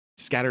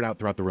scattered out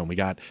throughout the room. We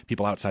got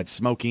people outside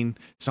smoking.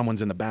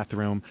 Someone's in the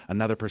bathroom.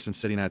 Another person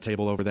sitting at a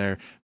table over there.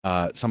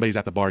 Somebody's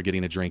at the bar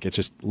getting a drink. It's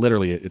just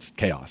literally, it's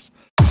chaos.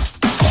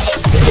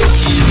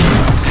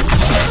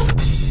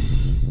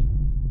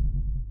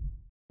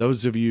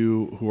 Those of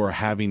you who are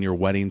having your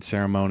wedding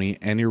ceremony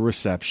and your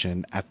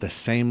reception at the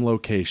same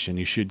location,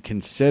 you should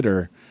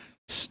consider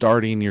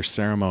starting your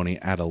ceremony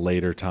at a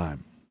later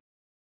time.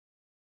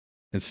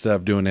 Instead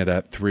of doing it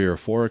at 3 or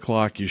 4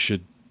 o'clock, you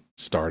should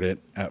start it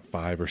at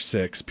 5 or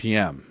 6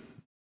 p.m.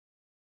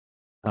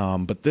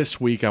 But this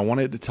week, I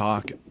wanted to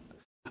talk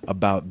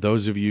about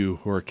those of you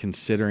who are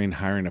considering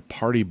hiring a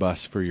party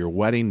bus for your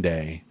wedding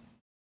day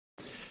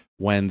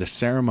when the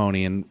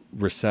ceremony and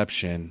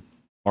reception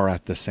are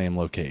at the same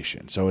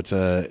location. So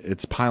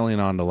it's piling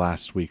on to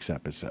last week's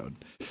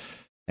episode.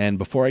 And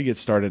before I get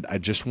started, I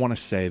just want to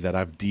say that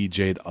I've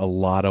DJ'd a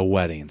lot of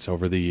weddings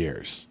over the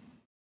years.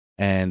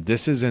 And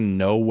this is in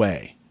no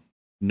way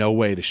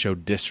to show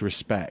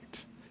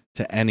disrespect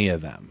to any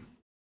of them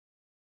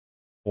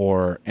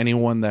or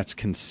anyone that's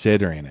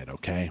considering it,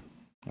 okay?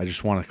 I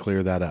just want to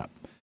clear that up.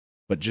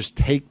 But just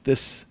take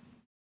this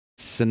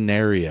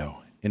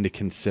scenario into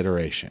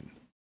consideration.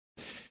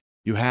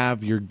 You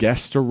have your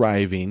guest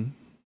arriving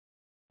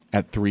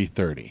at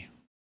 3:30.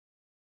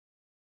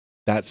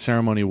 That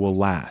ceremony will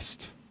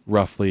last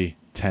roughly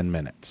 10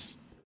 minutes.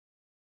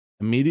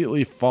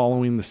 Immediately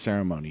following the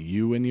ceremony,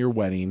 you and your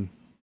wedding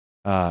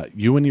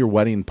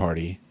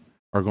party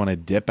are going to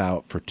dip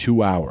out for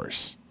 2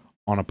 hours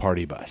on a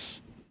party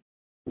bus,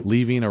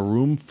 leaving a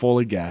room full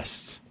of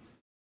guests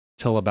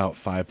till about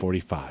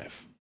 5:45.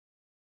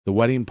 The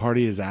wedding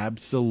party is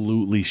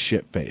absolutely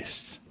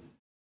shit-faced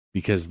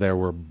because there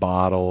were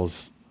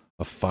bottles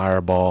of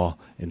Fireball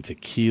and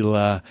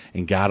tequila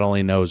and God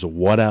only knows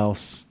what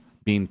else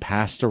being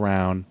passed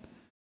around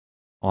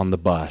on the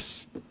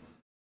bus.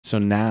 So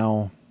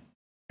now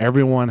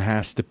everyone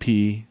has to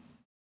pee.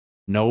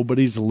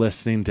 Nobody's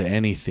listening to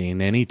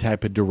anything, any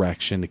type of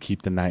direction to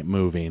keep the night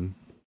moving.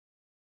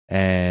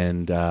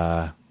 And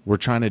we're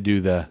trying to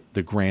do the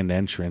grand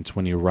entrance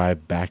when you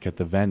arrive back at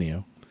the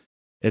venue.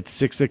 It's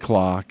 6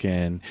 o'clock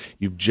and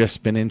you've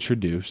just been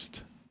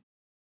introduced.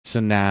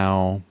 So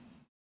now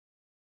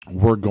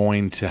we're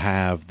going to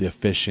have the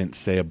officiant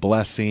say a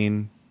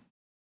blessing,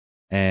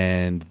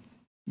 and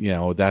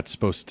that's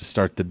supposed to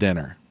start the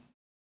dinner.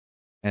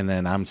 And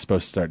then I'm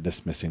supposed to start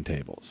dismissing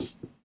tables.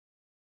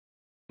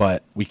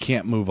 But we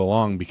can't move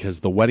along because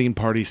the wedding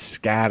party's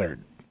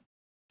scattered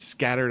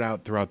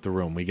out throughout the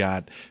room. We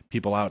got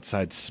people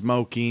outside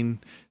smoking.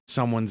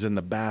 Someone's in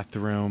the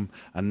bathroom.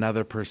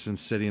 Another person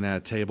sitting at a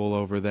table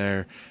over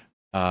there.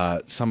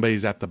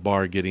 Somebody's at the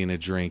bar getting a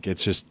drink.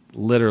 It's just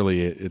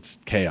literally, it's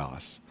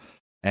chaos.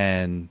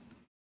 And,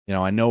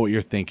 I know what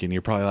you're thinking.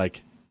 You're probably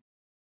like,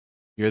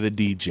 you're the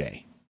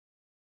DJ.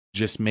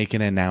 Just make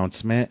an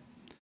announcement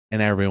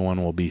and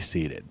everyone will be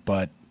seated.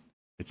 But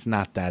it's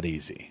not that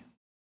easy,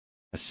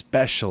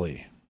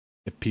 especially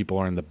if people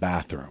are in the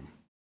bathroom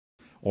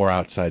or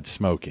outside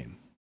smoking.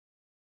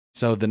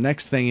 So the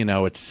next thing you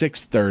know, it's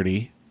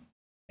 6:30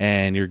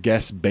 and your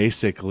guests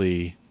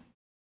basically,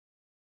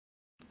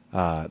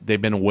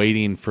 they've been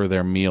waiting for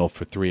their meal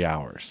for 3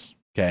 hours.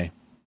 Okay.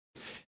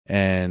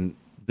 And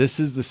this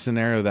is the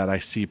scenario that I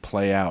see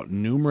play out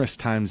numerous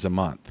times a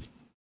month.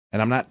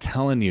 And I'm not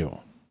telling you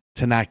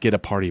to not get a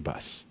party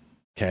bus.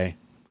 Okay.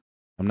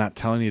 I'm not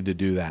telling you to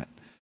do that.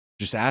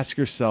 Just ask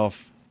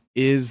yourself,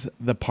 is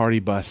the party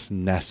bus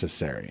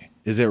necessary?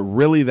 Is it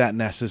really that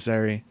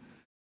necessary?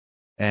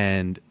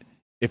 And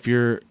if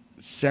your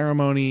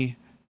ceremony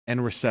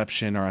and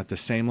reception are at the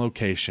same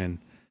location,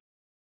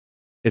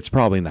 it's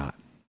probably not.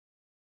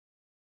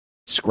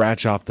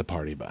 Scratch off the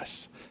party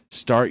bus.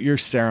 Start your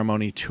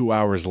ceremony 2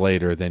 hours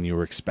later than you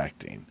were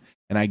expecting.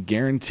 And I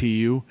guarantee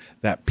you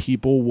that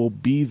people will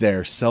be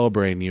there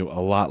celebrating you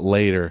a lot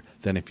later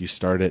than if you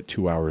start it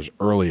 2 hours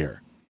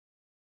earlier.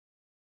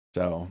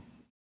 So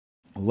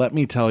let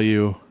me tell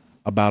you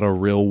about a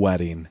real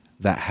wedding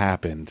that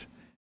happened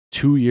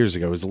 2 years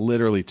ago. It was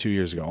literally 2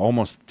 years ago,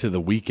 almost to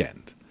the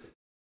weekend.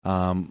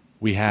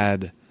 We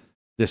had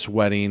this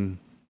wedding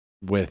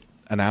with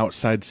an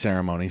outside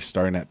ceremony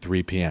starting at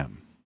 3 p.m.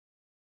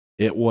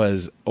 It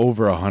was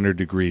over 100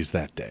 degrees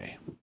that day.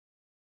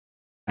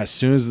 As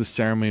soon as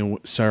the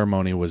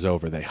ceremony was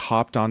over, they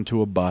hopped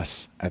onto a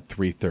bus at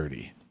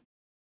 3:30.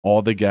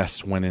 All the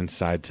guests went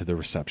inside to the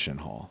reception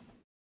hall.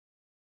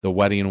 The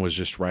wedding was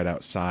just right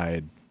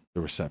outside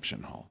the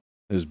reception hall.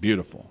 It was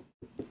beautiful.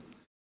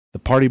 The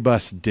party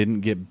bus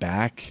didn't get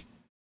back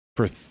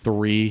for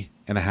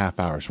 3.5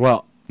 hours.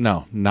 Well,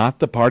 no, not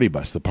the party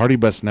bus. The party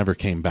bus never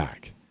came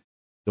back.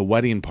 The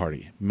wedding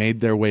party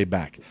made their way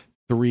back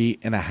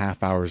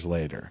 3.5 hours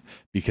later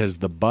because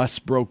the bus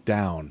broke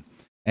down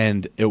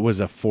and it was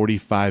a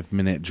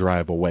 45-minute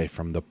drive away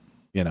from the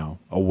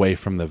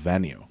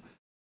venue.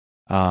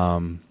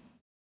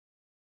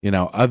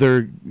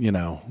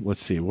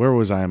 Let's see, where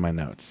was I in my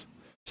notes?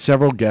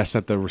 Several guests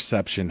at the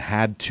reception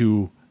had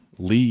to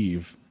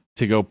leave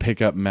to go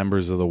pick up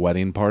members of the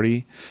wedding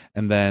party.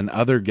 And then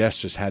other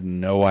guests just had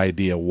no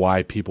idea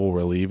why people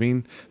were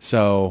leaving.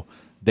 So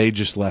they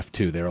just left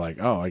too. They were like,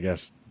 oh, I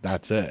guess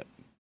that's it.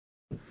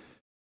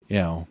 You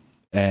know,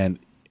 and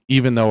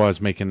even though I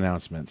was making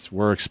announcements,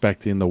 we're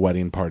expecting the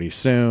wedding party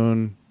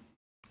soon,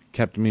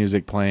 kept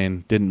music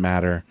playing, didn't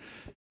matter.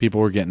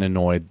 People were getting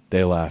annoyed.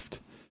 They left.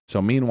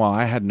 So meanwhile,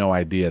 I had no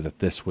idea that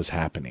this was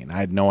happening. I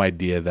had no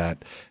idea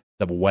that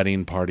the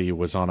wedding party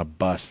was on a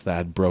bus that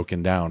had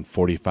broken down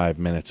 45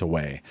 minutes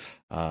away.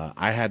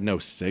 I had no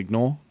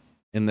signal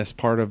in this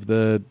part of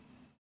the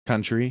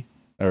country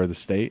or the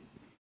state,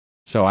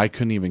 so I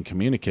couldn't even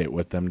communicate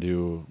with them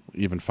to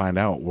even find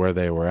out where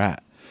they were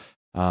at.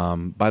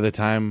 By the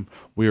time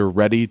we were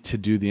ready to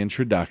do the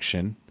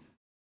introduction,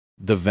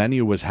 the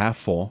venue was half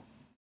full.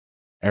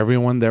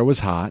 Everyone there was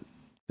hot.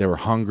 They were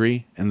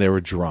hungry and they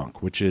were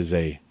drunk, which is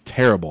a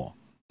terrible,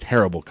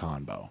 terrible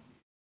combo.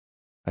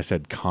 I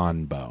said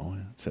combo.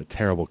 It's a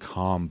terrible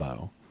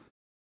combo.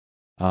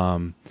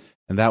 And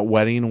that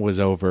wedding was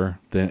over.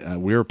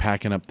 We were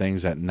packing up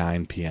things at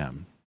 9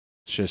 p.m.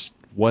 It just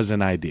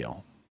wasn't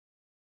ideal.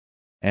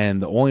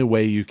 And the only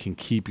way you can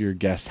keep your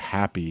guests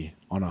happy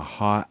on a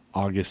hot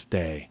August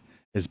day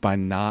is by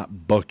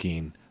not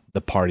booking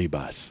the party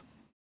bus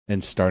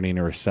and starting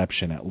a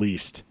reception at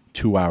least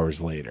 2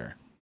 hours later.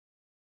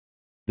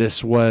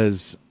 This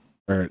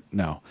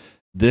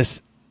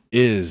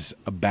is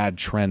a bad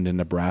trend in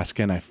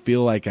Nebraska, and I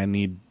feel like I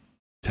need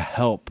to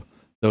help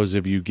those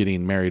of you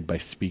getting married by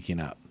speaking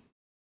up.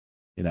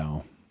 You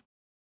know,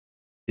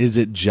 is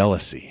it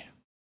jealousy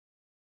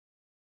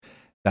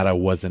that I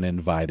wasn't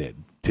invited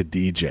to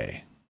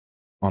DJ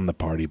on the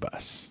party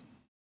bus?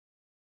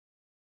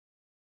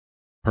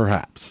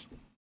 Perhaps.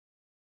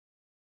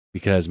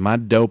 Because my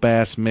dope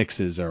ass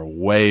mixes are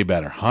way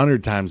better,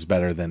 100 times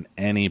better than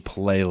any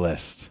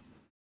playlist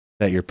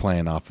that you're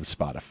playing off of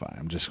Spotify.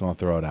 I'm just going to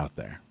throw it out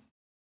there.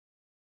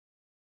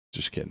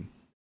 Just kidding.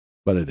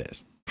 But it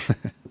is.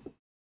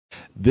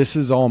 This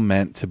is all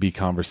meant to be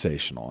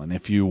conversational. And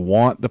if you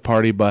want the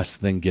party bus,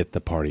 then get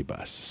the party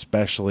bus,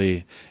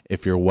 especially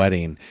if your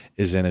wedding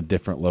is in a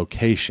different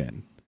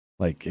location.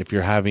 Like if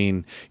you're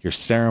having your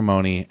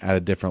ceremony at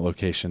a different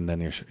location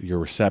than your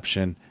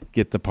reception,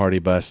 get the party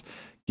bus,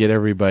 get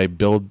everybody,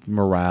 build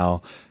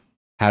morale,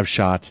 have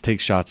shots, take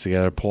shots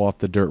together, pull off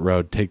the dirt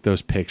road, take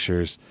those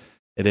pictures.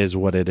 It is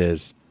what it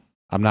is.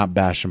 I'm not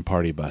bashing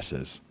party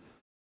buses.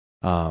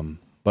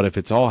 But if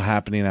it's all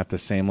happening at the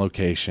same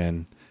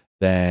location,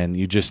 then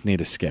you just need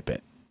to skip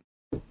it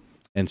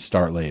and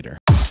start later.